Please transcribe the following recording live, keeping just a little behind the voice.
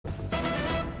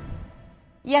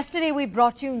Yesterday, we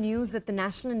brought you news that the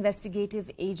National Investigative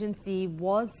Agency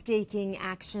was taking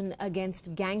action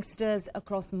against gangsters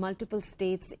across multiple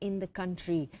states in the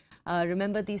country.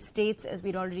 Remember, these states, as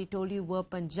we'd already told you, were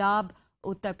Punjab,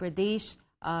 Uttar Pradesh,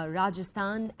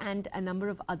 Rajasthan, and a number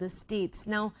of other states.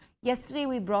 Now, yesterday,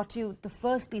 we brought you the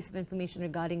first piece of information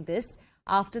regarding this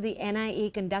after the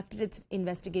NIA conducted its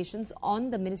investigations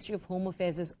on the Ministry of Home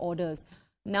Affairs' orders.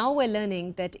 Now we're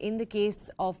learning that in the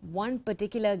case of one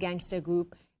particular gangster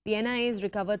group, the NIA has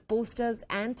recovered posters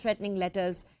and threatening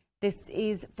letters. This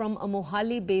is from a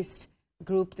Mohali-based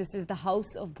group. This is the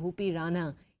House of Bhupi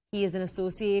Rana. He is an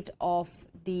associate of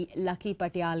the Lucky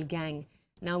Patial gang.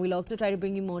 Now we'll also try to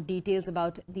bring you more details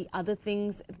about the other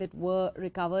things that were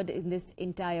recovered in this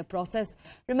entire process.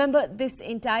 Remember, this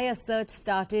entire search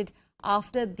started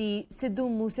after the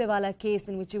Sidhu Moosewala case,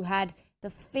 in which you had the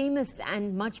famous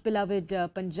and much beloved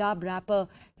Punjab rapper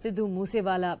Sidhu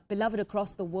Moosewala, beloved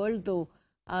across the world though.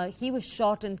 He was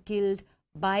shot and killed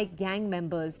by gang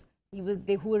members who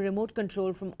were remote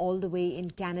controlled from all the way in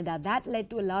Canada. That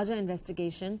led to a larger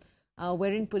investigation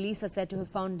wherein police are said to have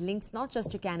found links not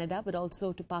just to Canada but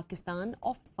also to Pakistan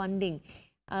of funding.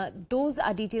 Those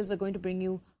are details we're going to bring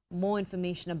you more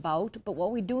information about. But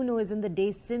what we do know is in the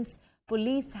days since,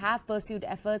 police have pursued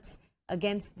efforts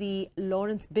against the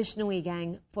Lawrence Bishnoi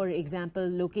gang, for example,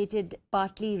 located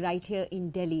partly right here in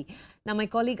Delhi. Now, my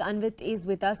colleague Anvit is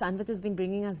with us. Anvit has been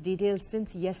bringing us details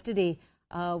since yesterday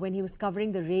when he was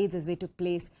covering the raids as they took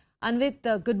place.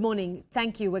 Anvit, good morning.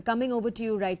 Thank you. We're coming over to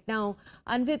you right now.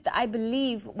 Anvit, I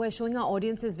believe we're showing our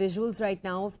audiences visuals right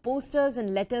now of posters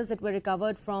and letters that were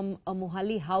recovered from a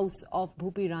Mohali house of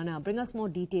Bhupi Rana. Bring us more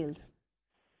details.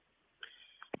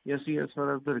 Yes, as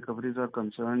far as the recoveries are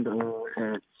concerned,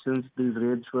 since these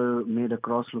raids were made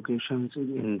across locations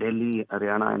in Delhi,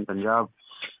 Haryana and Punjab,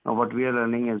 what we are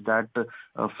learning is that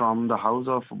from the house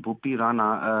of Bhupi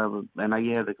Rana,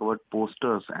 NIA has recovered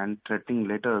posters and threatening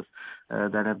letters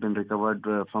that have been recovered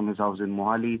from his house in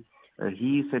Mohali.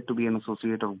 He is said to be an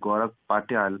associate of Gaurav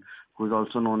Patial, who is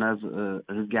also known as,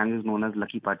 his gang is known as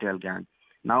Lucky Patial gang.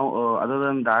 Now, other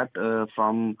than that,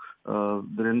 from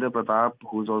Virendra Pratap,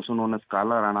 who is also known as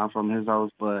Kala Rana, from his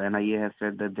house, NIA has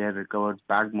said that they had recovered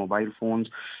packed mobile phones,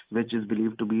 which is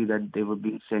believed to be that they were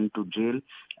being sent to jail,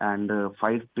 and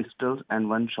 5 pistols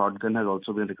and 1 shotgun has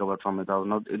also been recovered from his house.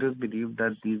 Now, it is believed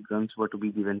that these guns were to be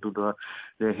given to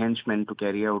their henchmen to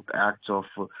carry out acts of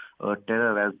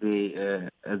terror, as the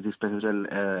special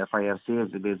FIR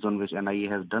says, based on which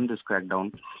NIA has done this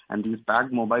crackdown. And these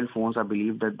packed mobile phones are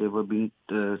believed that they were being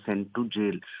sent to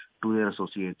jail to their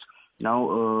associates.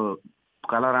 Now,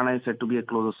 Kala Rana is said to be a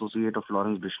close associate of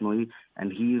Lawrence Bishnoi,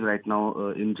 and he is right now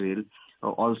in jail.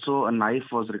 Also, a knife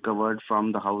was recovered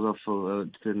from the house of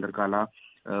Jitendra Kala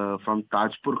from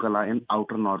Tajpur Kala in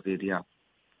outer north area.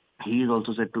 He is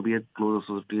also said to be a close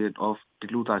associate of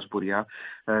Tilu Tajpuria.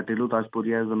 Tilu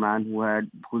Tajpuria is a man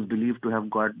who is believed to have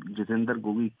got Jitendra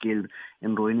Gogi killed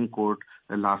in Rohini court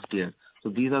last year. So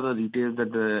these are the details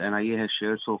that the NIA has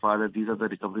shared so far, that these are the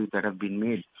recoveries that have been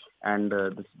made. And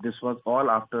this was all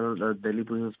after the Delhi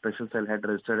Police Special Cell had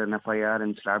registered an FIR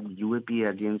and slapped UAP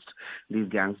against these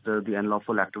gangsters, the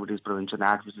Unlawful Activities Prevention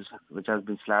Act, which has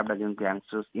been slapped against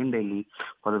gangsters in Delhi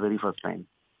for the very first time.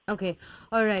 Okay.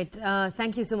 All right.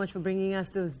 Thank you so much for bringing us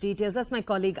those details. That's my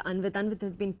colleague Anvit. Anvit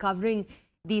has been covering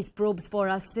these probes for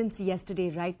us since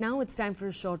yesterday. Right now, it's time for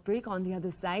a short break. On the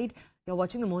other side, you're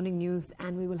watching the morning news,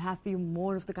 and we will have for you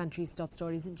more of the country's top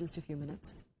stories in just a few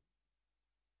minutes.